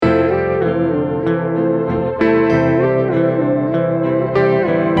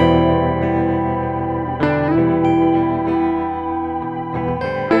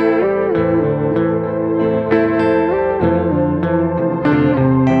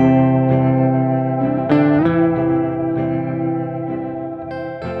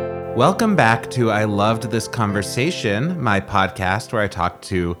Welcome back to I Loved This Conversation, my podcast where I talk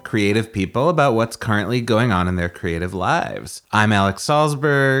to creative people about what's currently going on in their creative lives. I'm Alex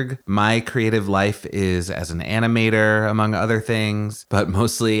Salzberg. My creative life is as an animator, among other things, but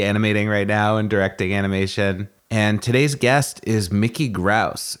mostly animating right now and directing animation. And today's guest is Mickey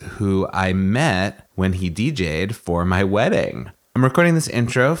Grouse, who I met when he DJ'd for my wedding. I'm recording this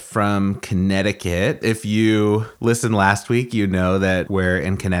intro from Connecticut. If you listened last week, you know that we're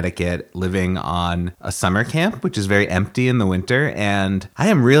in Connecticut living on a summer camp, which is very empty in the winter, and I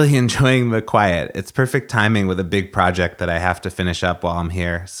am really enjoying the quiet. It's perfect timing with a big project that I have to finish up while I'm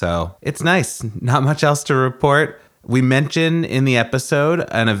here, so it's nice. Not much else to report. We mentioned in the episode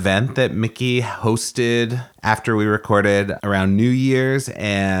an event that Mickey hosted after we recorded around New Year's,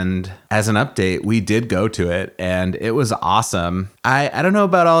 and as an update, we did go to it, and it was awesome. I don't know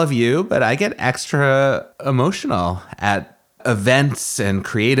about all of you, but I get extra emotional at events and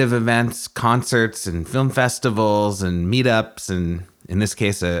creative events, concerts and film festivals and meetups, and in this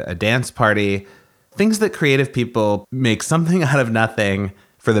case, a dance party. Things that creative people make something out of nothing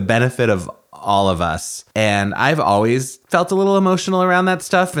for the benefit of all of us. And I've always felt a little emotional around that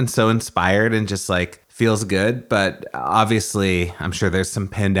stuff and so inspired and just like feels good. But obviously, I'm sure there's some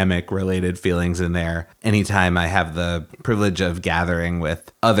pandemic related feelings in there. Anytime I have the privilege of gathering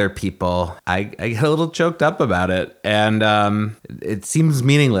with other people, I get a little choked up about it. And it seems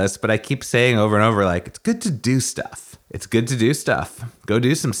meaningless, but I keep saying over and over, like, it's good to do stuff. It's good to do stuff. Go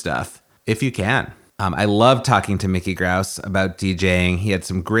do some stuff if you can. I love talking to Mickey Grouse about DJing. He had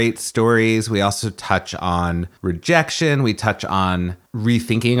some great stories. We also touch on rejection. We touch on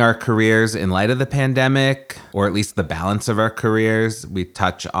rethinking our careers in light of the pandemic, or at least the balance of our careers. We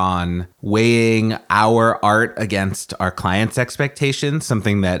touch on weighing our art against our clients' expectations,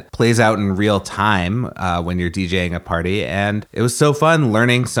 something that plays out in real time when you're DJing a party. And it was so fun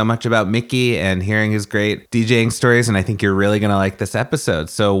learning so much about Mickey and hearing his great DJing stories. And I think you're really going to like this episode.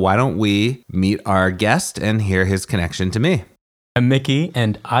 So why don't we meet our guest and hear his connection to me? I'm Mickey,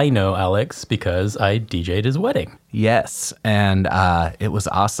 and I know Alex because I DJ'd his wedding. Yes, and it was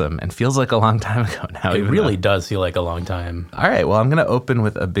awesome and feels like a long time ago now. It really does feel like a long time. All right, well, I'm going to open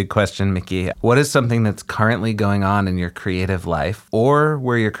with a big question, Mickey. What is something that's currently going on in your creative life or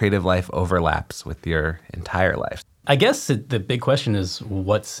where your creative life overlaps with your entire life? I guess the big question is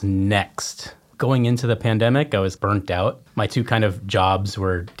what's next? Going into the pandemic, I was burnt out. My two kind of jobs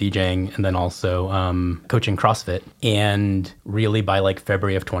were DJing and then also coaching CrossFit. And really by like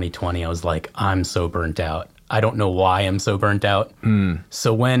February of 2020, I was like, I'm so burnt out. I don't know why I'm so burnt out.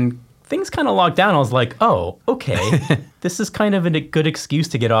 So when things kind of locked down, I was like, oh, okay. This is kind of a good excuse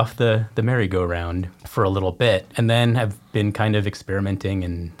to get off the merry-go-round for a little bit. And then have been kind of experimenting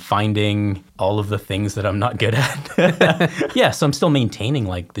and finding all of the things that I'm not good at. Yeah, so I'm still maintaining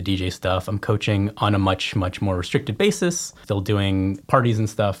like the DJ stuff. I'm coaching on a much, much more restricted basis. Still doing parties and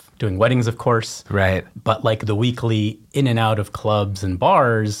stuff, doing weddings, of course. Right. But like the weekly in and out of clubs and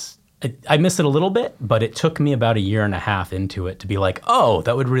bars, I miss it a little bit, but it took me about a year and a half into it to be like, oh,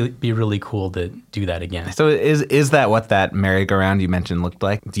 that would really be really cool to do that again. So is that what that merry-go-round you mentioned looked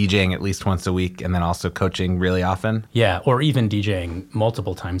like? DJing at least once a week and then also coaching really often? Yeah, or even DJing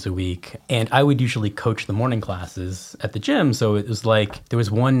multiple times a week. And I would usually coach the morning classes at the gym. So it was like, there was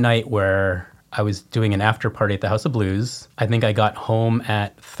one night where I was doing an after party at the House of Blues. I think I got home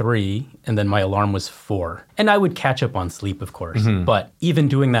at 3 and then my alarm was 4. And I would catch up on sleep, of course. Mm-hmm. But even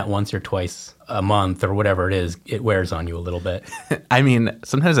doing that once or twice a month or whatever it is, it wears on you a little bit. I mean,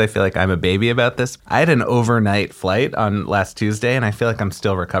 sometimes I feel like I'm a baby about this. I had an overnight flight on last Tuesday and I feel like I'm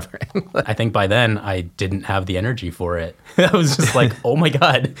still recovering. I think by then I didn't have the energy for it. I was just like, oh my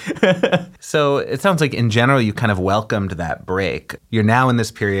God. So it sounds like in general, you kind of welcomed that break. You're now in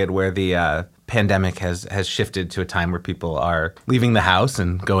this period where the pandemic has shifted to a time where people are leaving the house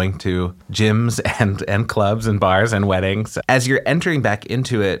and going to gyms and clubs and bars and weddings. As you're entering back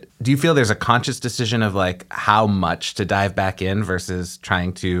into it, do you feel there's a conscious decision of like how much to dive back in versus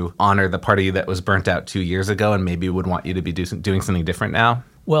trying to honor the party that was burnt out 2 years ago and maybe would want you to be doing something different now?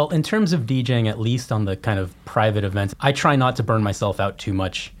 Well, in terms of DJing, at least on the kind of private events, I try not to burn myself out too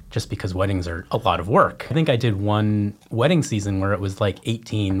much just because weddings are a lot of work. I think I did one wedding season where it was like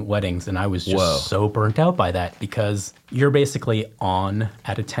 18 weddings and I was just so burnt out by that because you're basically on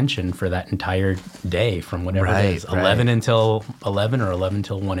at attention for that entire day from whatever it is, 11 until 11 or 11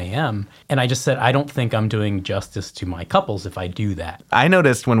 till 1 a.m. And I just said, I don't think I'm doing justice to my couples if I do that. I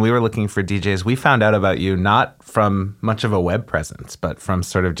noticed when we were looking for DJs, we found out about you not from much of a web presence, but from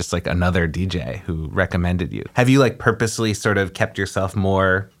sort of just like another DJ who recommended you. Have you like purposely sort of kept yourself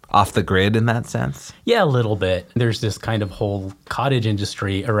more off the grid in that sense? Yeah, a little bit. There's this kind of whole cottage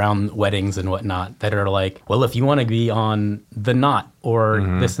industry around weddings and whatnot that are like, well, if you want to be on The Knot or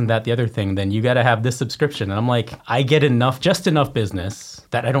this and that, the other thing, then you got to have this subscription. And I'm like, I get just enough business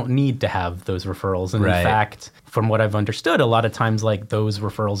that I don't need to have those referrals. And in fact, from what I've understood, a lot of times like those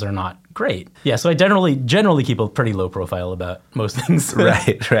referrals are not great. Yeah, so I generally keep a pretty low profile about most things.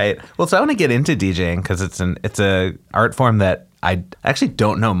 Right. Well, so I want to get into DJing because it's a art form that I actually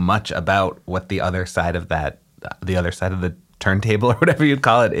don't know much about what the other side of the turntable or whatever you'd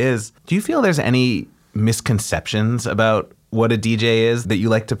call it is. Do you feel there's any misconceptions about what a DJ is that you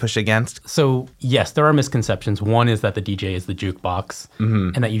like to push against? So yes, there are misconceptions. One is that the DJ is the jukebox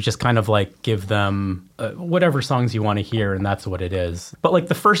and that you just kind of like give them whatever songs you want to hear and that's what it is. But like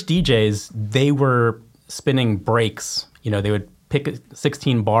the first DJs, they were spinning breaks. They would pick a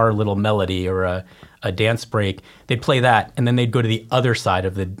 16-bar little melody or a dance break. They'd play that, and then they'd go to the other side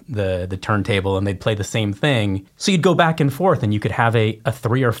of the turntable, and they'd play the same thing. So you'd go back and forth, and you could have a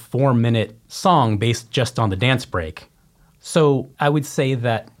 3 or 4 minute song based just on the dance break. So I would say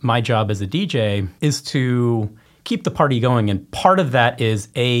that my job as a DJ is to keep the party going, and part of that is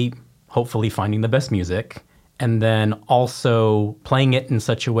hopefully finding the best music, and then also playing it in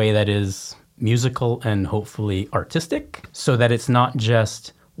such a way that is musical and hopefully artistic, so that it's not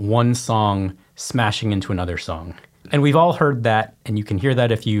just one song smashing into another song. And we've all heard that, and you can hear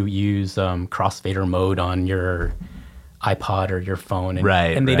that if you use crossfader mode on your iPod or your phone.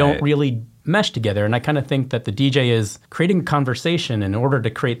 And they don't really mesh together. And I kind of think that the DJ is creating a conversation. In order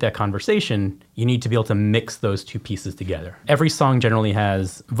to create that conversation, you need to be able to mix those two pieces together. Every song generally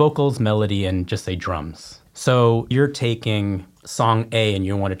has vocals, melody, and just say drums. So you're taking song A and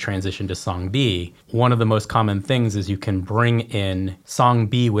you want to transition to song B. One of the most common things is you can bring in song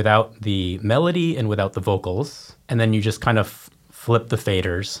B without the melody and without the vocals, and then you just kind of flip the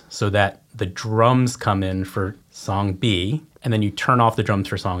faders so that the drums come in for song B, and then you turn off the drums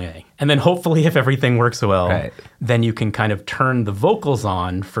for song A. And then hopefully if everything works well, then you can kind of turn the vocals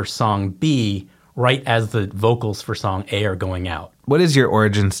on for song B right as the vocals for song A are going out. What is your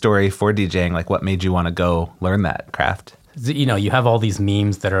origin story for DJing? Like, what made you want to go learn that craft? You have all these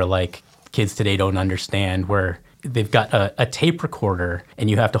memes that are like, kids today don't understand, where they've got a tape recorder and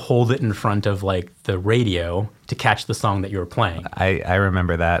you have to hold it in front of like the radio to catch the song that you were playing. I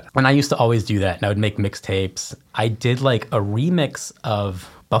remember that. And I used to always do that, and I would make mixtapes. I did like a remix of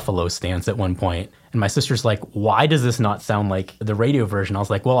Buffalo Stance at one point. And my sister's like, why does this not sound like the radio version? I was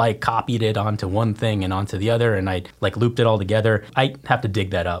like, well, I copied it onto one thing and onto the other, and I like looped it all together. I have to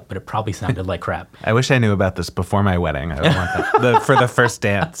dig that up, but it probably sounded like crap. I wish I knew about this before my wedding. I would want that for the first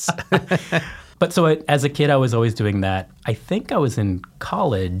dance. But so as a kid, I was always doing that. I think I was in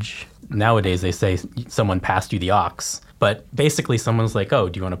college. Nowadays, they say someone passed you the aux. But basically, someone's like, oh,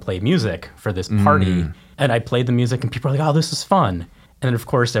 do you want to play music for this party? And I played the music, and people are like, oh, this is fun. And then, of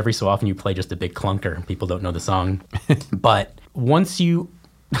course, every so often you play just a big clunker. People don't know the song. But once you,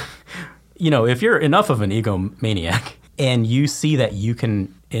 if you're enough of an egomaniac and you see that you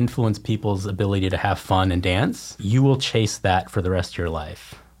can influence people's ability to have fun and dance, you will chase that for the rest of your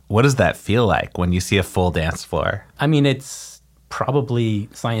life. What does that feel like when you see a full dance floor? I mean, it's probably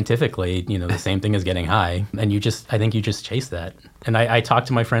scientifically, the same thing as getting high. And I think you just chase that. And I talk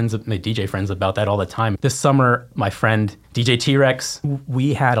to my DJ friends about that all the time. This summer, my friend, DJ T-Rex,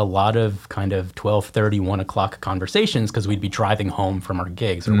 we had a lot of kind of 12:30, 1 o'clock conversations because we'd be driving home from our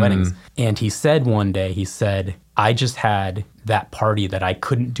gigs or weddings. And he said one day, I just had that party that I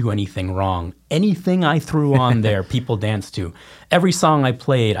couldn't do anything wrong. Anything I threw on there, people danced to. Every song I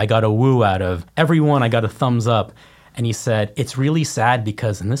played, I got a woo out of. Every one, I got a thumbs up. And he said, it's really sad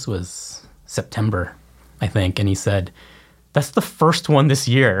because, and this was September, I think, and he said, that's the first one this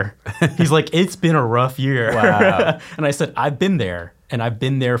year. He's like, it's been a rough year. Wow. And I said, I've been there. And I've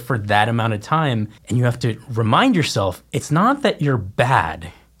been there for that amount of time. And you have to remind yourself, it's not that you're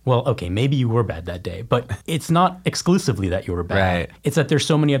bad. Well, okay, maybe you were bad that day, but it's not exclusively that you were bad. Right. It's that there's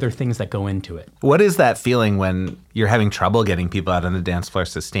so many other things that go into it. What is that feeling when you're having trouble getting people out on the dance floor,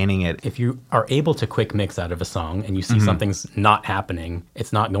 sustaining it? If you are able to quick mix out of a song and you see something's not happening,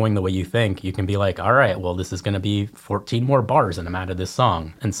 it's not going the way you think, you can be like, all right, well, this is going to be 14 more bars and I'm out of this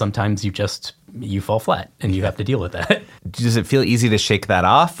song. And sometimes you fall flat and you have to deal with that. Does it feel easy to shake that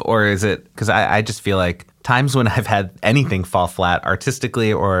off? Or is it, because I just feel like times when I've had anything fall flat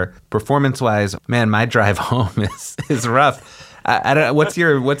artistically or performance-wise, man, my drive home is rough. I don't know. What's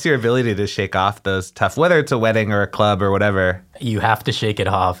your ability to shake off those tough, whether it's a wedding or a club or whatever? You have to shake it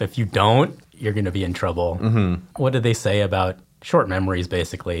off. If you don't, you're going to be in trouble. What do they say about short memories,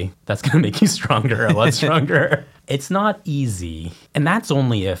 basically. That's going to make you stronger, a lot stronger. It's not easy. And that's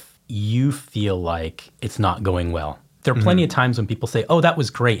only if you feel like it's not going well. There are plenty of times when people say, oh, that was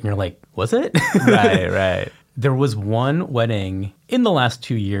great. And you're like, was it? Right. There was one wedding in the last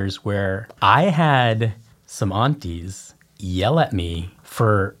 2 years where I had some aunties yell at me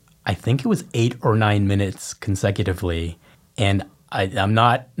for, I think it was 8 or 9 minutes consecutively. And I'm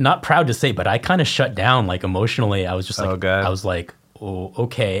not proud to say, but I kind of shut down, like, emotionally. I was just like, Oh, God. I was like, oh,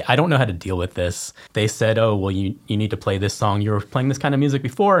 okay, I don't know how to deal with this. They said, oh, well, you need to play this song. You were playing this kind of music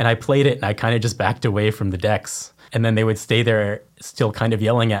before. And I played it, and I kind of just backed away from the decks. And then they would stay there still kind of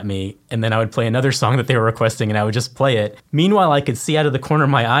yelling at me. And then I would play another song that they were requesting, and I would just play it. Meanwhile, I could see out of the corner of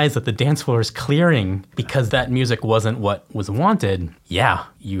my eyes that the dance floor is clearing because that music wasn't what was wanted. Yeah,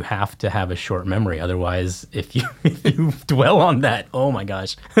 you have to have a short memory. Otherwise, if you dwell on that, oh my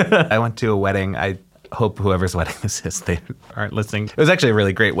gosh. I went to a wedding. I hope whoever's wedding this is, they aren't listening. It was actually a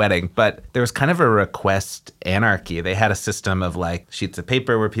really great wedding, but there was kind of a request anarchy. They had a system of like sheets of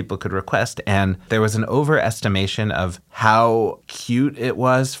paper where people could request, and there was an overestimation of how cute it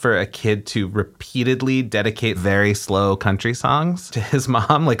was for a kid to repeatedly dedicate very slow country songs to his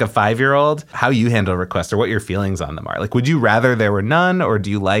mom, like a 5-year-old. How you handle requests or what your feelings on them are. Like, would you rather there were none, or do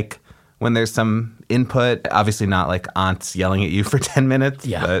you like when there's some input? Obviously not like aunts yelling at you for 10 minutes.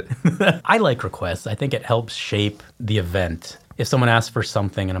 Yeah. But I like requests. I think it helps shape the event. If someone asks for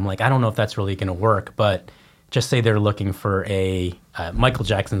something and I'm like, I don't know if that's really going to work, but just say they're looking for a Michael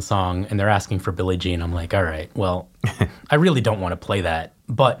Jackson song and they're asking for Billie Jean. I'm like, all right, well, I really don't want to play that,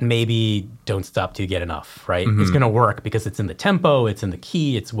 but maybe Don't Stop Till You Get Enough, right? It's going to work because it's in the tempo, it's in the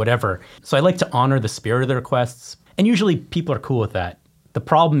key, it's whatever. So I like to honor the spirit of the requests. And usually people are cool with that. The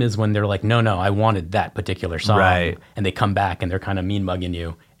problem is when they're like, no, I wanted that particular song. Right. And they come back and they're kind of mean mugging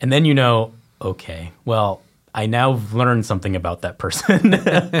you. And then you know, okay, well, I now learned something about that person.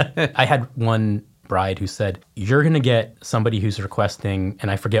 I had one bride who said, you're going to get somebody who's requesting,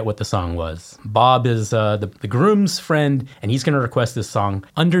 and I forget what the song was. Bob is the groom's friend, and he's going to request this song.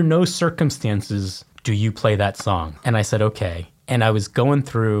 Under no circumstances do you play that song. And I said, okay. And I was going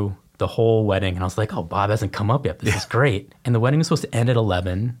through the whole wedding, and I was like, oh, Bob hasn't come up yet. This is great. And the wedding was supposed to end at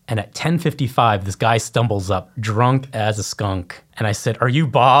 11, and at 10:55, this guy stumbles up, drunk as a skunk. And I said, are you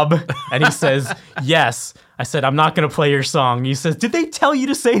Bob? And he says, yes. I said, I'm not going to play your song. He says, did they tell you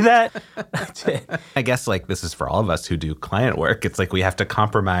to say that? I guess like this is for all of us who do client work. It's like we have to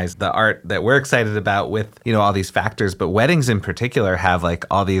compromise the art that we're excited about with, you know, all these factors. But weddings in particular have like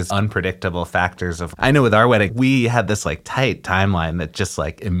all these unpredictable factors of, I know with our wedding, we had this like tight timeline that just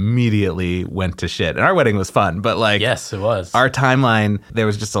like immediately went to shit. And our wedding was fun, but like, yes, it was. Our timeline, there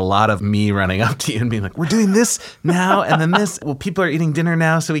was just a lot of me running up to you and being like, we're doing this now and then this. Well, people are eating dinner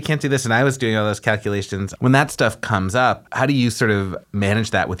now, so we can't do this. And I was doing all those calculations. When that stuff comes up, how do you sort of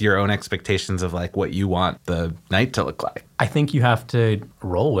manage that with your own expectations of like what you want the night to look like? I think you have to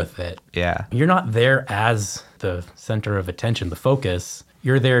roll with it. Yeah. You're not there as the center of attention, the focus.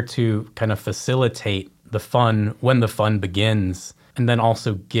 You're there to kind of facilitate the fun when the fun begins, and then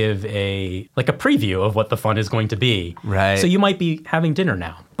also give a preview of what the fun is going to be. Right. So you might be having dinner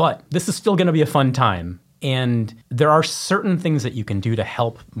now, but this is still going to be a fun time. And there are certain things that you can do to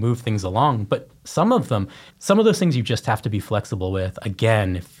help move things along, but some of those things you just have to be flexible with.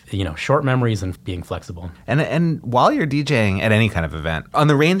 Again, if, you know, short memories and being flexible. And while you're DJing at any kind of event, on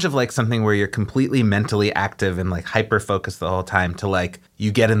the range of like something where you're completely mentally active and like hyper focused the whole time to like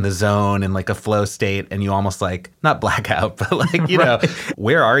you get in the zone in like a flow state and you almost like not black out, but like, you know,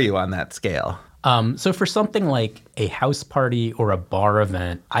 where are you on that scale? So for something like a house party or a bar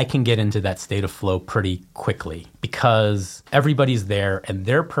event, I can get into that state of flow pretty quickly because everybody's there and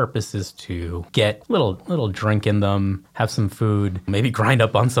their purpose is to get little drink in them, have some food, maybe grind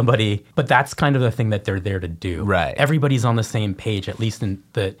up on somebody. But that's kind of the thing that they're there to do. Right. Everybody's on the same page, at least in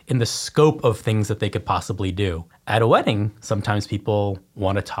the scope of things that they could possibly do. At a wedding, sometimes people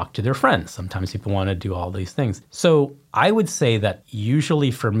want to talk to their friends. Sometimes people want to do all these things. So I would say that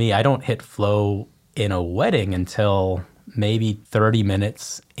usually for me, I don't hit flow in a wedding until maybe 30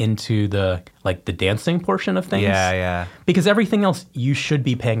 minutes into the dancing portion of things. Yeah. Because everything else, you should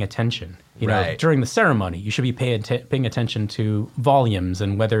be paying attention. You know, Right. during the ceremony, you should be paying attention to volumes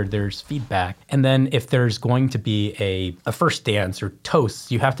and whether there's feedback. And then if there's going to be a first dance or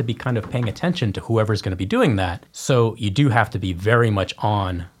toasts, you have to be kind of paying attention to whoever's going to be doing that. So you do have to be very much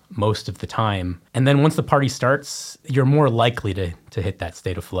on most of the time. And then once the party starts, you're more likely to hit that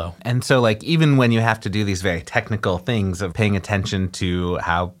state of flow. And so like even when you have to do these very technical things of paying attention to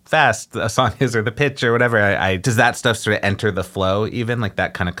how fast a song is or the pitch or whatever, does that stuff sort of enter the flow even? Like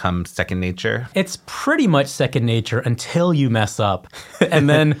that kind of comes second nature? It's pretty much second nature until you mess up. And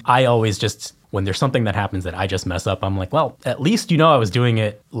then I always just, when there's something that happens that I just mess up, I'm like, well, at least you know I was doing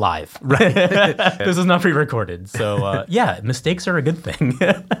it live. Right. This is not pre-recorded. So yeah, mistakes are a good thing.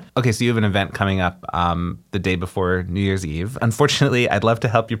 Okay, so you have an event coming up the day before New Year's Eve. Unfortunately, I'd love to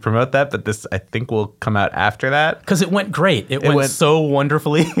help you promote that, but this, I think, will come out after that. Because it went great. It went so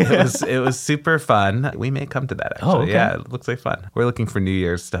wonderfully. It was super fun. We may come to that, actually. Oh, okay. Yeah, it looks like fun. We're looking for New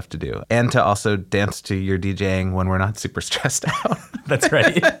Year's stuff to do. And to also dance to your DJing when we're not super stressed out. That's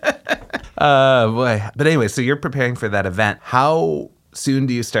right. Boy. But anyway, so you're preparing for that event. How soon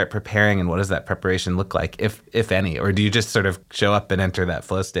do you start preparing, and what does that preparation look like, if any? Or do you just sort of show up and enter that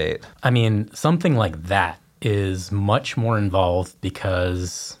flow state? I mean, something like that is much more involved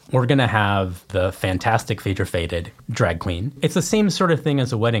because we're going to have the fantastic Phaedra Faded drag queen. It's the same sort of thing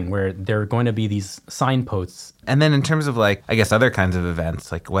as a wedding where there are going to be these signposts. And then in terms of like, I guess other kinds of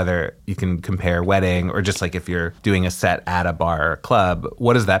events, like whether you can compare wedding or just like if you're doing a set at a bar or club,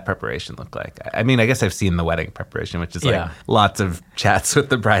 what does that preparation look like? I mean, I guess I've seen the wedding preparation, which is like lots of chats with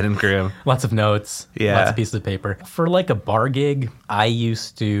the bride and groom. Lots of notes, lots of pieces of paper. For like a bar gig, I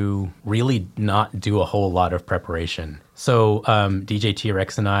used to really not do a whole lot of preparation. So DJ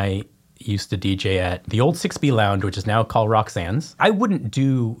T-Rex and I used to DJ at the old 6B Lounge, which is now called Roxanne's. I wouldn't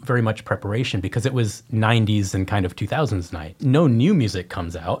do very much preparation because it was 90s and kind of 2000s night. No new music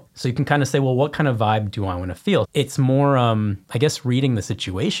comes out. So you can kind of say, well, what kind of vibe do I want to feel? It's more, I guess, reading the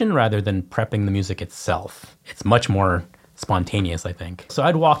situation rather than prepping the music itself. It's much more spontaneous, I think. So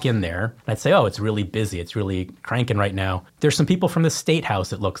I'd walk in there and I'd say, oh, it's really busy. It's really cranking right now. There's some people from the State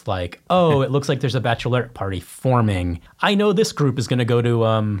House, it looks like. Oh, it looks like there's a bachelorette party forming. I know this group is going to go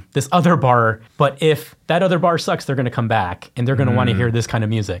to this other bar, but if that other bar sucks, they're going to come back and they're going to want to hear this kind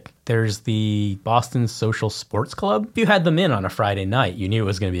of music. There's the Boston Social Sports Club. If you had them in on a Friday night, you knew it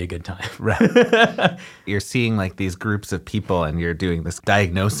was going to be a good time. Right. You're seeing like these groups of people and you're doing this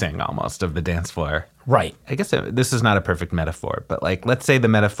diagnosing almost of the dance floor. Right. I guess this is not a perfect metaphor, but like, let's say the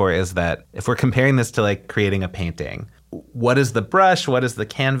metaphor is that if we're comparing this to like creating a painting, what is the brush? What is the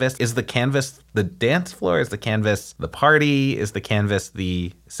canvas? Is the canvas the dance floor? Is the canvas the party? Is the canvas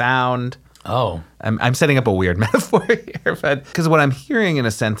the sound? Oh. I'm setting up a weird metaphor here, but because what I'm hearing in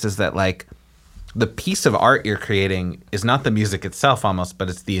a sense is that like the piece of art you're creating is not the music itself almost, but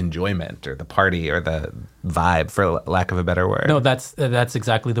it's the enjoyment or the party or the vibe, for lack of a better word. No, that's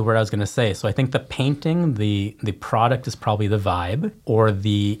exactly the word I was going to say. So I think the painting, the product is probably the vibe or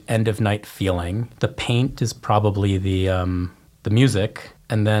the end of night feeling. The paint is probably the music,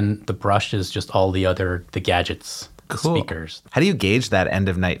 and then the brush is just all the gadgets. Cool. Speakers. How do you gauge that end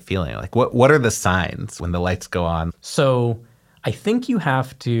of night feeling? Like what are the signs when the lights go on? So I think you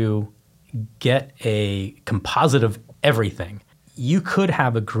have to get a composite of everything. You could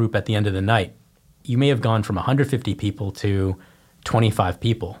have a group at the end of the night. You may have gone from 150 people to 25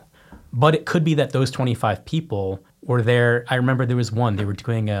 people, but it could be that those 25 people were there. I remember there was one, they were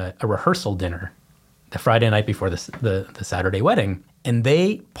doing a rehearsal dinner the Friday night before the Saturday wedding, and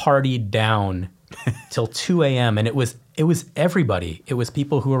they partied down till 2 a.m. And it was everybody. It was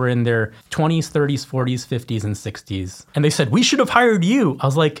people who were in their 20s, 30s, 40s, 50s, and 60s. And they said, we should have hired you. I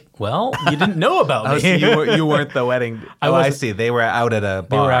was like, well, you didn't know about me. So you weren't the wedding. I see. They were out at a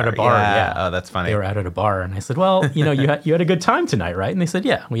bar. They were at a bar, yeah. Oh, that's funny. They were out at a bar. And I said, well, you had a good time tonight, right? And they said,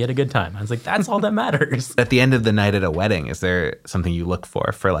 yeah, we had a good time. I was like, that's all that matters. At the end of the night at a wedding, is there something you look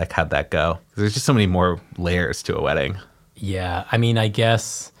for like, how'd that go? There's just so many more layers to a wedding. Yeah. I mean, I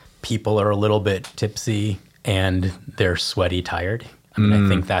guess people are a little bit tipsy and they're sweaty, tired. I mean, I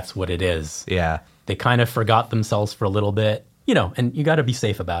think that's what it is. Yeah. They kind of forgot themselves for a little bit, and you got to be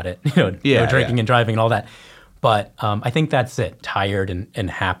safe about it, no drinking and driving and all that. But I think that's it, tired and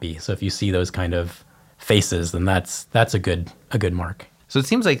happy. So if you see those kind of faces, then that's a good mark. So it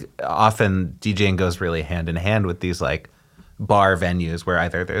seems like often DJing goes really hand in hand with these like bar venues where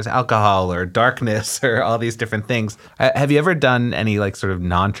either there's alcohol or darkness or all these different things. Have you ever done any like sort of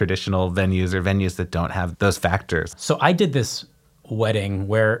non-traditional venues or venues that don't have those factors? So I did this wedding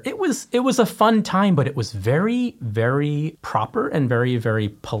where it was a fun time, but it was very, very proper and very, very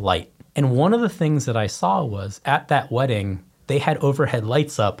polite. And one of the things that I saw was at that wedding, they had overhead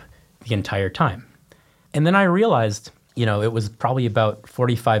lights up the entire time. And then I realized it was probably about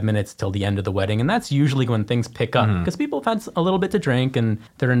 45 minutes till the end of the wedding. And that's usually when things pick up because people have had a little bit to drink and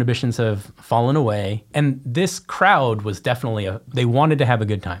their inhibitions have fallen away. And this crowd was definitely, they wanted to have a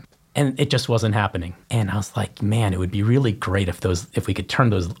good time. And it just wasn't happening. And I was like, man, it would be really great if we could turn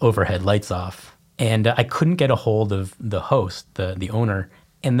those overhead lights off. And I couldn't get a hold of the host, the owner.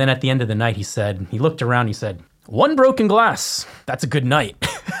 And then at the end of the night, he looked around, he said, "One broken glass, that's a good night."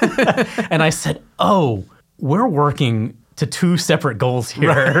 And I said, oh, we're working to two separate goals here,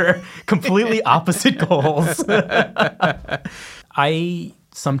 right. Completely opposite goals. I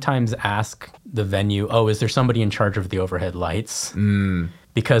sometimes ask the venue, oh, is there somebody in charge of the overhead lights?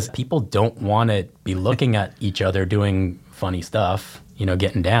 Because people don't want to be looking at each other doing funny stuff,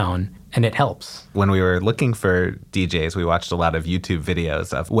 getting down. And it helps. When we were looking for DJs, we watched a lot of YouTube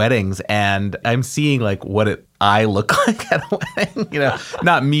videos of weddings, and I'm seeing like what I look like at a wedding.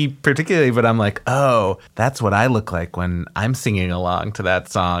 Not me particularly, but I'm like, oh, that's what I look like when I'm singing along to that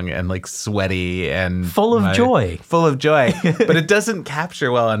song and like sweaty and full of joy. But it doesn't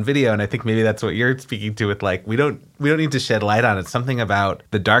capture well on video, and I think maybe that's what you're speaking to with like we don't need to shed light on it. Something about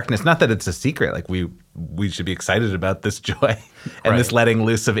the darkness. Not that it's a secret. Like we should be excited about this joy and this letting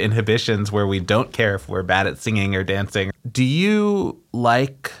loose of inhibitions where we don't care if we're bad at singing or dancing. Do you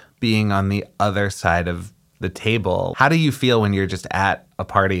like being on the other side of the table? How do you feel when you're just at a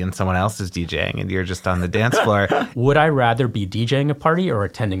party and someone else is DJing and you're just on the dance floor? Would I rather be DJing a party or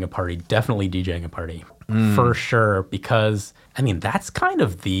attending a party? Definitely DJing a party. For sure, because that's kind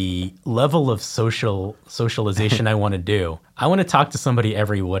of the level of socialization I want to do. I want to talk to somebody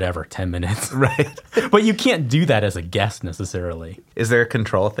every 10 minutes. Right. But you can't do that as a guest necessarily. Is there a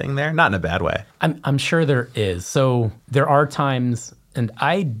control thing there? Not in a bad way. I'm sure there is. So there are times, and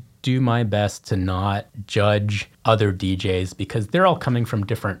I do my best to not judge other DJs because they're all coming from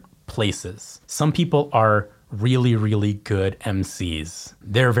different places. Some people are really, really good MCs.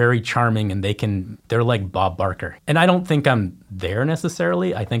 They're very charming and they're like Bob Barker. And I don't think I'm there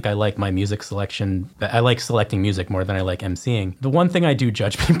necessarily. I think I like my music selection. I like selecting music more than I like MCing. The one thing I do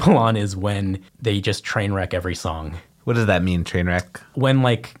judge people on is when they just train wreck every song. What does that mean, train wreck? When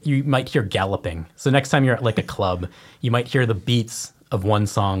like you might hear galloping. So next time you're at like a club, you might hear the beats of one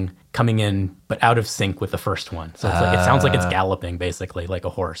song coming in, but out of sync with the first one. So it's like it sounds like it's galloping, basically, like a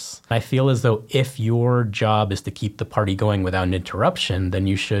horse. I feel as though if your job is to keep the party going without an interruption, then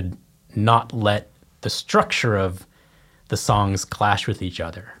you should not let the structure of the songs clash with each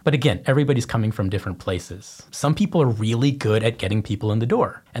other. But again, everybody's coming from different places. Some people are really good at getting people in the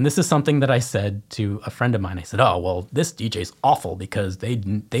door. And this is something that I said to a friend of mine. I said, oh, well, this DJ's awful because they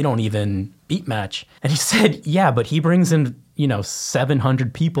don't even beat match. And he said, yeah, but he brings in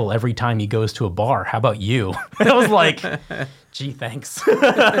 700 people every time he goes to a bar. How about you? And I was like, gee, thanks.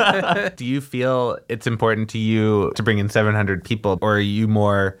 Do you feel it's important to you to bring in 700 people, or are you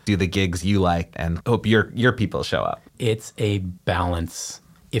more do the gigs you like and hope your people show up? It's a balance.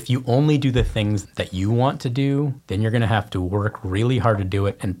 If you only do the things that you want to do, then you're going to have to work really hard to do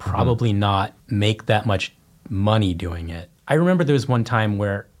it and probably not make that much money doing it. I remember there was one time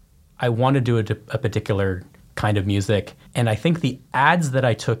where I wanted to do a particular kind of music, and I think the ads that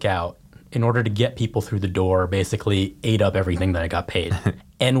I took out in order to get people through the door basically ate up everything that I got paid.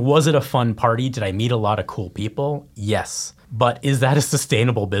 And was it a fun party? Did I meet a lot of cool people? Yes. But is that a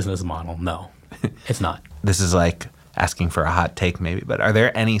sustainable business model? No, it's not. This is like asking for a hot take maybe, but are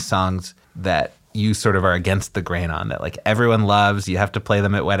there any songs that you sort of are against the grain on that like everyone loves, you have to play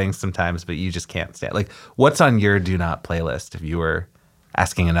them at weddings sometimes, but you just can't stand? Like what's on your do not playlist if you were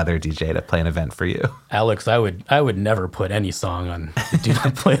asking another DJ to play an event for you? Alex, I would never put any song on the do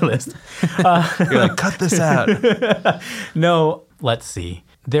not playlist. You're like, cut this out. No, let's see.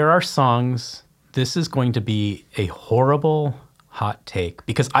 There are songs, this is going to be a horrible hot take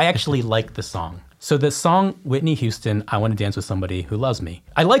because I actually like the song. So the song Whitney Houston, I Want to Dance with Somebody Who Loves Me.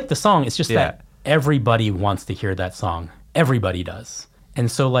 I like the song, it's just that everybody wants to hear that song. Everybody does.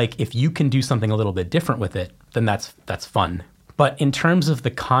 And so like if you can do something a little bit different with it, then that's fun. But in terms of the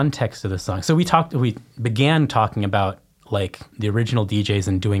context of the song, so we began talking about like the original DJs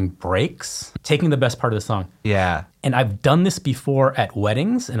and doing breaks, taking the best part of the song. Yeah. And I've done this before at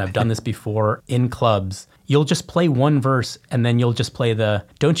weddings and I've done this before in clubs. You'll just play one verse and then you'll just play the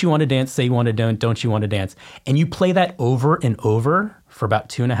don't you want to dance, say you want to don't you want to dance. And you play that over and over for about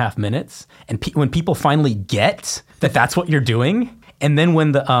 2.5 minutes. And when people finally get that that's what you're doing, and then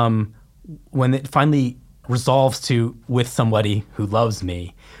when it finally resolves to with somebody who loves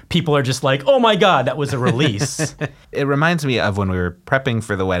me, people are just like, oh my God, that was a release. It reminds me of when we were prepping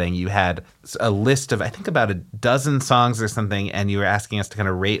for the wedding, you had a list of, I think, about a dozen songs or something, and you were asking us to kind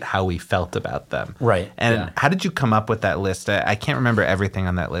of rate how we felt about them. Right. And how did you come up with that list? I can't remember everything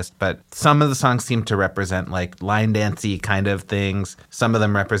on that list, but some of the songs seemed to represent like line dancey kind of things. Some of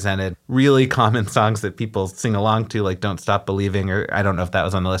them represented really common songs that people sing along to, like Don't Stop Believing, or I don't know if that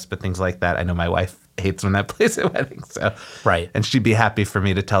was on the list, but things like that. I know my wife hates when that plays at weddings. So, right. And she'd be happy for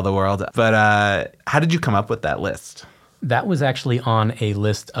me to tell the world. But how did you come up with that list? That was actually on a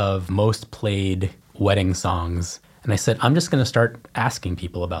list of most played wedding songs. And I said, I'm just going to start asking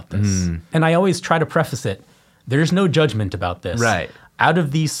people about this. And I always try to preface it, there's no judgment about this. Right. Out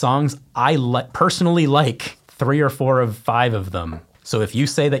of these songs, I personally like 3 or 4 of 5 of them. So if you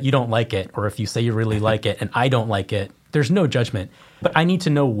say that you don't like it, or if you say you really like it and I don't like it, there's no judgment. But I need to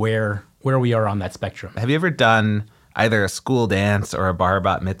know where we are on that spectrum. Have you ever done either a school dance or a bar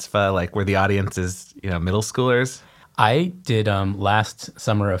bat mitzvah, like where the audience is, middle schoolers? I did last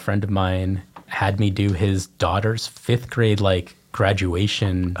summer. A friend of mine had me do his daughter's 5th grade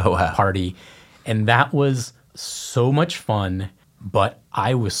graduation party, and that was so much fun. But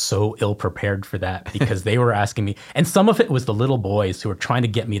I was so ill prepared for that because they were asking me, and some of it was the little boys who were trying to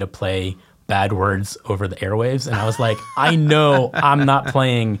get me to play bad words over the airwaves, and I was like, I know I'm not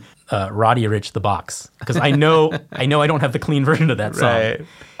playing Roddy Rich the Box because I know I don't have the clean version of that song. Right.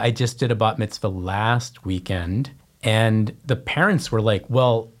 I just did a bat mitzvah last weekend, and the parents were like,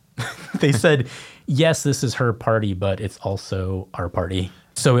 well, they said, yes, this is her party, but it's also our party.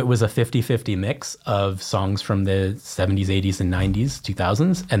 So it was a 50-50 mix of songs from the 70s, 80s, and 90s,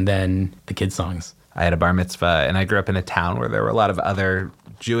 2000s, and then the kids' songs. I had a bar mitzvah, and I grew up in a town where there were a lot of other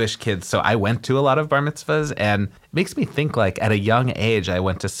Jewish kids, so I went to a lot of bar mitzvahs, and it makes me think at a young age, I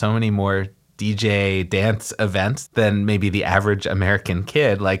went to so many more DJ dance events than maybe the average American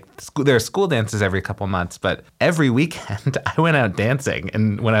kid. There are school dances every couple months, but every weekend I went out dancing,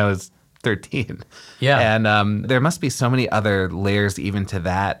 and when I was 13. Yeah. And there must be so many other layers even to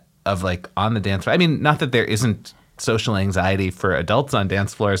that of on the dance floor. I mean, not that there isn't social anxiety for adults on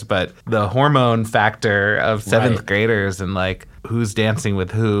dance floors, but the hormone factor of 7th graders and who's dancing with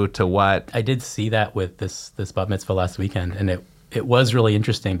who to what. I did see that with this bat mitzvah last weekend, and it was really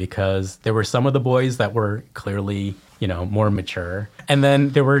interesting because there were some of the boys that were clearly, more mature. And then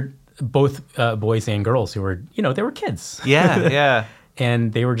there were both boys and girls who were, they were kids. Yeah, yeah.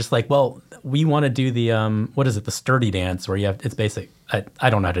 And they were just like, well, we want to do the, the sturdy dance where it's basic. I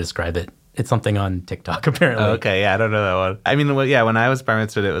don't know how to describe it. It's something on TikTok, apparently. Oh, okay, yeah, I don't know that one. I mean, when I was bar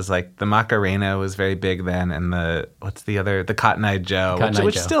mitzvahed, it was the Macarena was very big then, and the Cotton-Eyed Joe,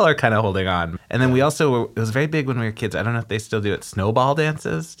 which still are kind of holding on. And then it was very big when we were kids. I don't know if they still do it. Snowball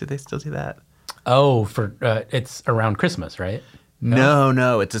dances, do they still do that? Oh, it's around Christmas, right?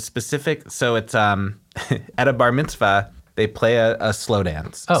 No, it's a specific, so it's at a bar mitzvah, they play a slow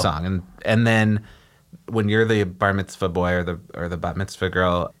dance song, and then when you're the bar mitzvah boy or the bat mitzvah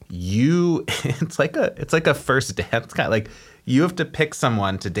girl, it's like a first dance kind of you have to pick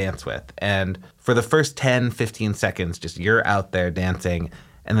someone to dance with, and for the first 10-15 seconds just you're out there dancing,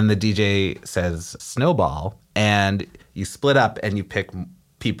 and then the DJ says snowball, and you split up and you pick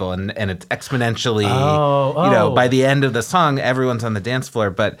people, and it's exponentially by the end of the song everyone's on the dance floor.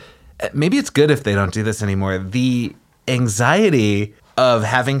 But maybe it's good if they don't do this anymore. The anxiety of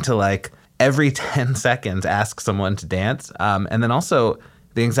having to every 10 seconds ask someone to dance. And then also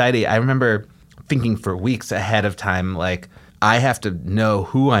the anxiety, I remember thinking for weeks ahead of time, I have to know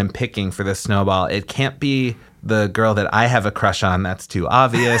who I'm picking for this snowball. It can't be the girl that I have a crush on. That's too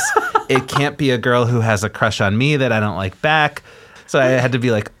obvious. It can't be a girl who has a crush on me that I don't like back. So I had to be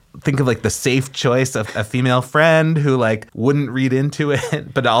think of the safe choice of a female friend who wouldn't read into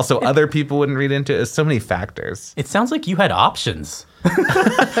it, but also other people wouldn't read into it. There's so many factors. It sounds like you had options.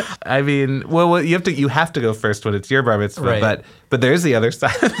 I mean, well, you have to go first when it's your bar mitzvah, right. but there's the other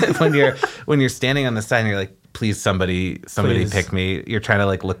side of it when you're standing on the side and you're like, please, somebody pick me. You're trying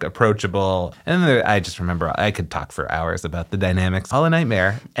to look approachable. And then I just remember I could talk for hours about the dynamics. All a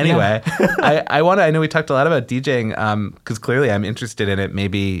nightmare. Anyway, yeah. I know we talked a lot about DJing because clearly I'm interested in it.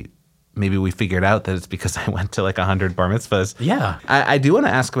 Maybe we figured out that it's because I went to 100 bar mitzvahs. Yeah. I do want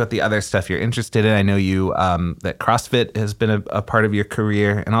to ask about the other stuff you're interested in. I know you that CrossFit has been a part of your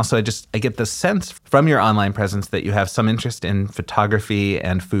career. And also I get the sense from your online presence that you have some interest in photography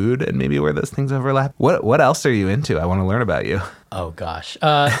and food and maybe where those things overlap. What else are you into? I want to learn about you. Oh, gosh.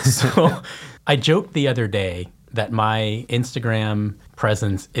 So I joked the other day that my Instagram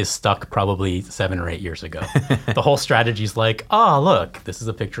presence is stuck probably 7 or 8 years ago. The whole strategy is like, look, this is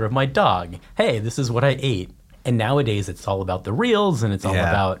a picture of my dog. Hey, this is what I ate. And nowadays it's all about the reels and it's all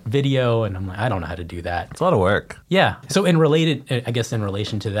about video. And I'm like, I don't know how to do that. It's a lot of work. Yeah. So in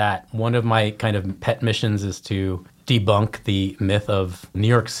relation to that, one of my kind of pet missions is to debunk the myth of New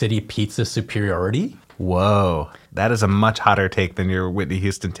York City pizza superiority. Whoa. That is a much hotter take than your Whitney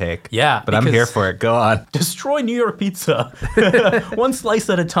Houston take. Yeah. But I'm here for it. Go on. Destroy New York pizza. One slice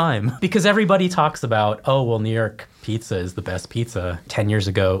at a time. Because everybody talks about, New York pizza is the best pizza. 10 years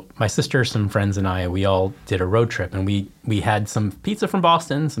ago, my sister, some friends, and I, we all did a road trip. And we had some pizza from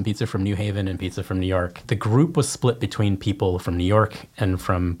Boston, some pizza from New Haven, and pizza from New York. The group was split between people from New York and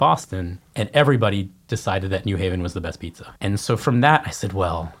from Boston. And everybody decided that New Haven was the best pizza. And so from that, I said,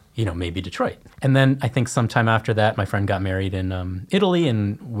 well, maybe Detroit. And then I think sometime after that, my friend got married in Italy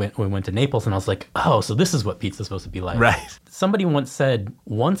and we went to Naples. And I was like, so this is what pizza's supposed to be like. Right. Somebody once said,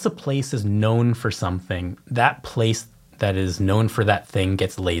 once a place is known for something, that place that is known for that thing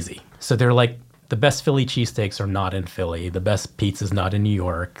gets lazy. So they're like, the best Philly cheesesteaks are not in Philly. The best pizza's not in New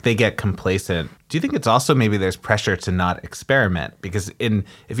York. They get complacent. Do you think it's also maybe there's pressure to not experiment? Because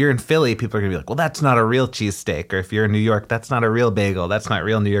if you're in Philly, people are going to be like, well, that's not a real cheesesteak. Or if you're in New York, that's not a real bagel. That's not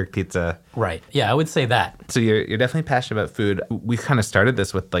real New York pizza. Right. Yeah, I would say that. So you're definitely passionate about food. We kind of started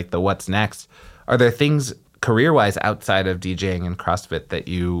this with like the what's next. Are there things career-wise outside of DJing and CrossFit that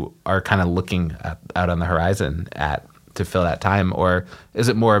you are kind of looking out on the horizon at to fill that time? Or is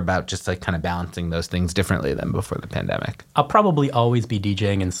it more about just like kind of balancing those things differently than before the pandemic? I'll probably always be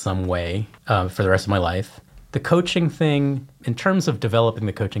DJing in some way for the rest of my life. The coaching thing, in terms of developing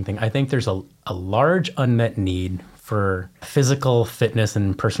the coaching thing, I think there's a large unmet need for physical fitness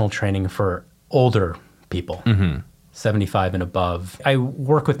and personal training for older people, 75 and above. I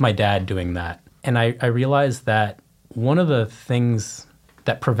work with my dad doing that. And I realized that one of the things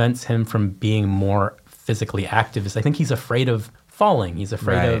that prevents him from being more physically active is I think he's afraid of falling. He's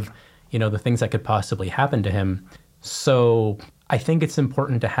afraid of, the things that could possibly happen to him. So I think it's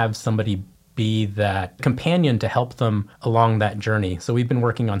important to have somebody be that companion to help them along that journey. So we've been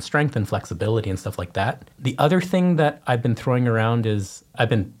working on strength and flexibility and stuff like that. The other thing that I've been throwing around is I've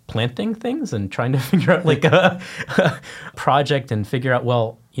been planting things and trying to figure out like a project and figure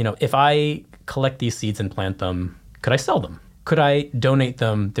out, if I collect these seeds and plant them, could I sell them? Could I donate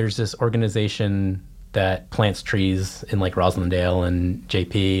them? There's this organization that plants trees in like Roslindale and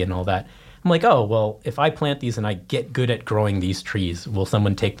JP and all that. I'm like, if I plant these and I get good at growing these trees, will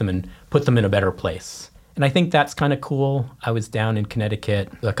someone take them and put them in a better place? And I think that's kind of cool. I was down in Connecticut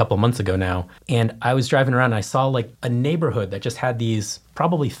a couple of months ago now, and I was driving around and I saw like a neighborhood that just had these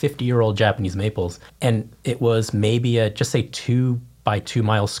probably 50-year-old Japanese maples. And it was maybe just say 2 by 2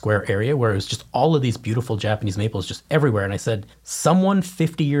 mile square area where it was just all of these beautiful Japanese maples just everywhere. And I said, someone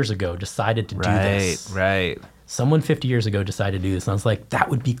 50 years ago decided to do this. Right. Someone 50 years ago decided to do this. And I was like, that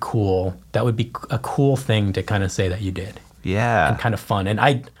would be cool. That would be a cool thing to kind of say that you did. Yeah. And kind of fun. And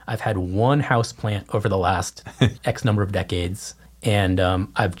I've had one house plant over the last X number of decades. And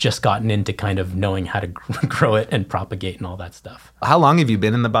I've just gotten into kind of knowing how to grow it and propagate and all that stuff. How long have you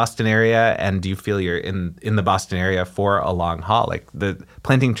been in the Boston area? And do you feel you're in the Boston area for a long haul? Like the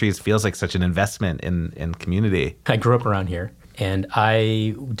planting trees feels like such an investment in community. I grew up around here. And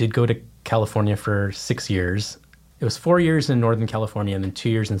I did go to California for 6 years. It was 4 years in Northern California and then 2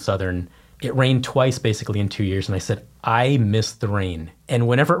 years in Southern. It rained twice basically in 2 years. And I said, I missed the rain. And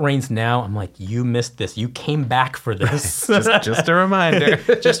whenever it rains now, I'm like, you missed this. You came back for this. just a reminder.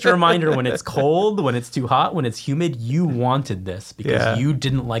 Just a reminder, when it's cold, when it's too hot, when it's humid, you wanted this because you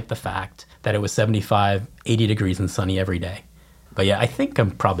didn't like the fact that it was 75, 80 degrees and sunny every day. But yeah, I think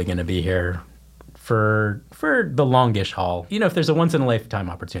I'm probably going to be here for the longish haul. If there's a once-in-a-lifetime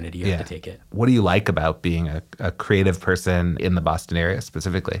opportunity, you have to take it. What do you like about being a creative person in the Boston area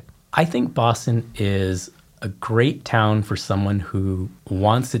specifically? I think Boston is a great town for someone who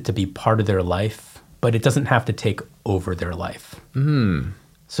wants it to be part of their life, but it doesn't have to take over their life.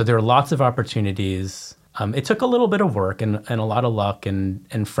 So there are lots of opportunities. It took a little bit of work and a lot of luck and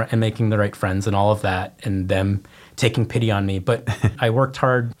making the right friends and all of that, and them taking pity on me. But I worked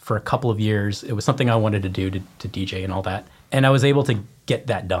hard for a couple of years. It was something I wanted to do to DJ and all that. And I was able to get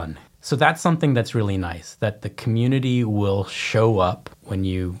that done. So that's something that's really nice, that the community will show up when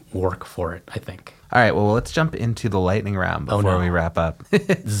you work for it, I think. All right, well, let's jump into the lightning round before we wrap up.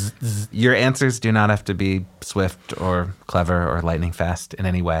 Your answers do not have to be swift or clever or lightning fast in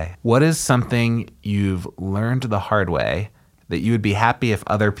any way. What is something you've learned the hard way that you would be happy if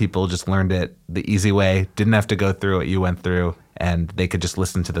other people just learned it the easy way, didn't have to go through what you went through, and they could just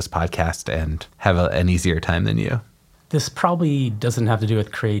listen to this podcast and have an easier time than you? This probably doesn't have to do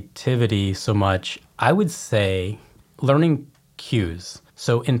with creativity so much. I would say learning cues.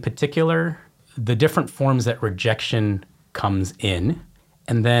 So in particular, the different forms that rejection comes in,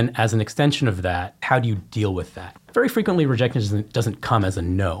 and then as an extension of that, how do you deal with that? Very frequently, rejection doesn't come as a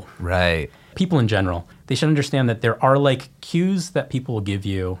no. Right. People in general, they should understand that there are like cues that people will give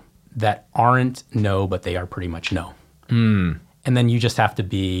you that aren't no, but they are pretty much no. And then you just have to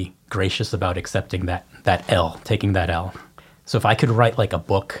be gracious about accepting that L, taking that L. So if I could write like a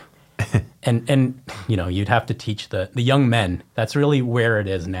book and you know, you'd have to teach the young men. That's really where it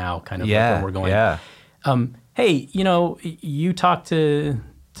is now, kind of like where we're going. Yeah. Hey, you know, you talked to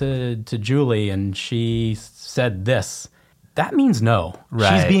Julie and she said this. That means no.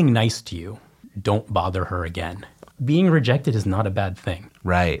 Right. She's being nice to you. Don't bother her again. Being rejected is not a bad thing.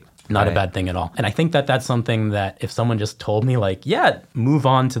 Right. Not a bad thing at all. And I think that that's something that if someone just told me like, yeah, move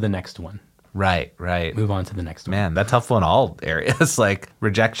on to the next one. Right. Move on to the next one. Man, that's helpful in all areas. Like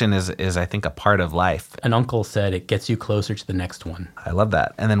rejection is I think a part of life. An uncle said it gets you closer to the next one. I love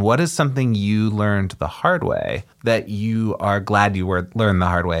that. And then what is something you learned the hard way that you are glad you learned the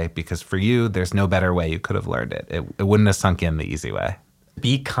hard way? Because for you, there's no better way you could have learned it. It wouldn't have sunk in the easy way.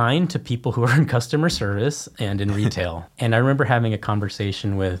 Be kind to people who are in customer service and in retail. And I remember having a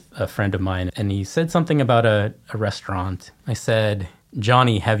conversation with a friend of mine, and he said something about a restaurant. I said,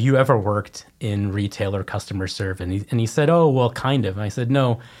 Johnny, have you ever worked in retail or customer service? And he said, oh, well, kind of. And I said,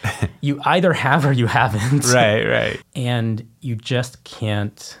 no, you either have or you haven't. Right. And you just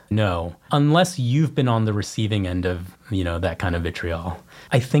can't know unless you've been on the receiving end of, you know, that kind of vitriol.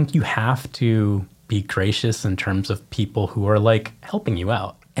 I think you have to be gracious in terms of people who are like helping you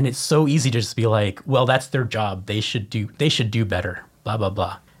out. And it's so easy to just be like, well, that's their job. They should do better, blah, blah,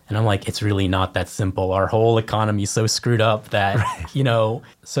 blah. And I'm like, it's really not that simple. Our whole economy is so screwed up that, you know,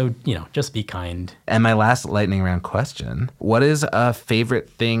 so, you know, just be kind. And my last lightning round question, what is a favorite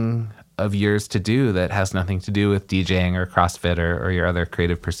thing of yours to do that has nothing to do with DJing or CrossFit or your other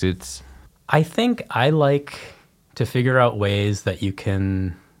creative pursuits? I think I like to figure out ways that you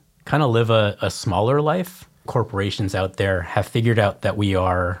can kind of live a smaller life. Corporations out there have figured out that we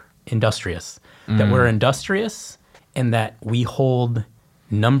are industrious, that we're industrious and that we hold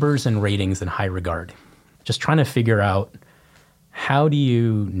numbers and ratings in high regard. Just trying to figure out how do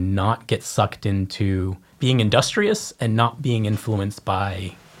you not get sucked into being industrious and not being influenced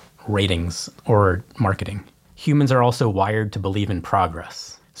by ratings or marketing. Humans are also wired to believe in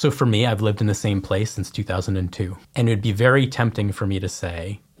progress. So for me, I've lived in the same place since 2002. And it would be very tempting for me to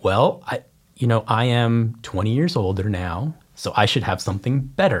say, well, I am 20 years older now, so I should have something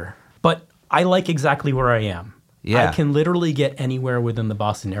better. But I like exactly where I am. Yeah. I can literally get anywhere within the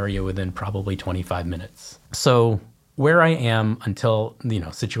Boston area within probably 25 minutes. So where I am until, you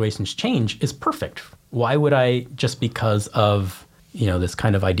know, situations change is perfect. Why would I, just because of, you know, this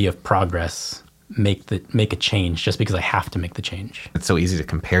kind of idea of progress, make a change just because I have to make the change? It's so easy to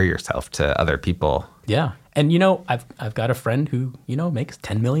compare yourself to other people. Yeah. And, you know, I've got a friend who, you know, makes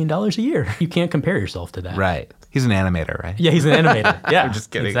 $10 million a year. You can't compare yourself to that. Right. He's an animator, right? Yeah, he's an animator. Yeah. I'm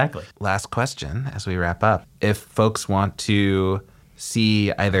just kidding. Exactly. Last question as we wrap up. If folks want to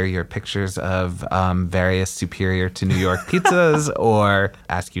see either your pictures of various superior to New York pizzas or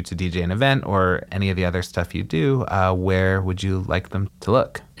ask you to DJ an event or any of the other stuff you do, where would you like them to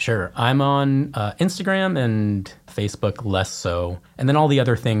look? Sure. I'm on Instagram and Facebook, less so. And then all the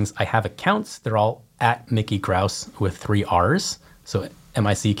other things, I have accounts. They're all at Mickey Grouse with 3 R's. So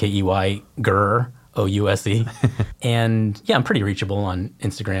MICKEY, GUR, OUSE. And yeah, I'm pretty reachable on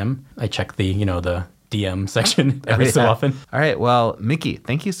Instagram. I check the DM section every so often. All right. Well, Mickey,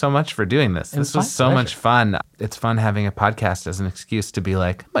 thank you so much for doing this. This was so much fun. It's fun having a podcast as an excuse to be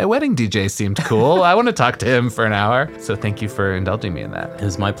like, my wedding DJ seemed cool. I want to talk to him for an hour. So thank you for indulging me in that. It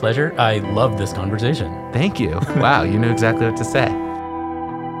was my pleasure. I love this conversation. Thank you. Wow. You knew exactly what to say.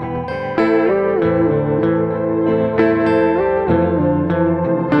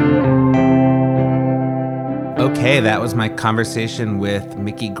 Okay, that was my conversation with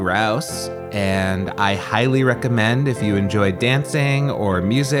Mickey Grouse, and I highly recommend if you enjoy dancing or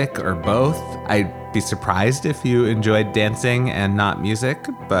music or both. I'd be surprised if you enjoyed dancing and not music,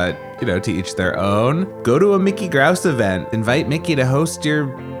 but, to each their own. Go to a Mickey Grouse event. Invite Mickey to host your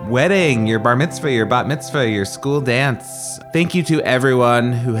wedding, your bar mitzvah, your bat mitzvah, your school dance. Thank you to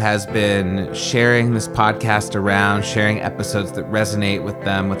everyone who has been sharing this podcast around, sharing episodes that resonate with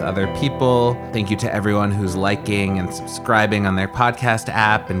them, with other people. Thank you to everyone who's liking and subscribing on their podcast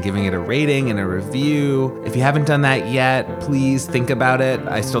app and giving it a rating and a review. If you haven't done that yet, please think about it.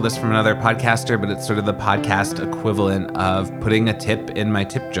 I stole this from another podcaster, but it's sort of the podcast equivalent of putting a tip in my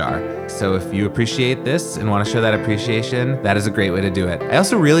tip jar. So if you appreciate this and want to show that appreciation, that is a great way to do it. I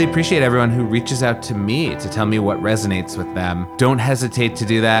also really appreciate everyone who reaches out to me to tell me what resonates with them. Don't hesitate to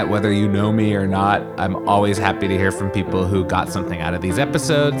do that, whether you know me or not. I'm always happy to hear from people who got something out of these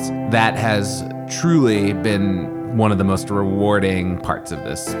episodes. That has truly been one of the most rewarding parts of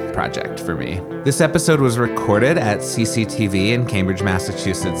this project for me. This episode was recorded at CCTV in Cambridge,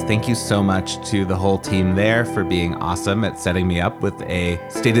 Massachusetts. Thank you so much to the whole team there for being awesome at setting me up with a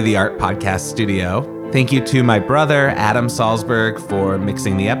state-of-the-art podcast studio. Thank you to my brother, Adam Salzberg, for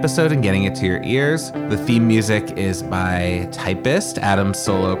mixing the episode and getting it to your ears. The theme music is by Typist, Adam's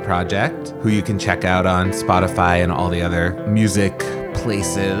solo project, who you can check out on Spotify and all the other music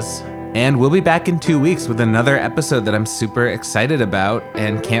places. And we'll be back in 2 weeks with another episode that I'm super excited about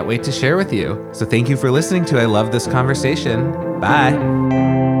and can't wait to share with you. So thank you for listening to I Love This Conversation. Bye.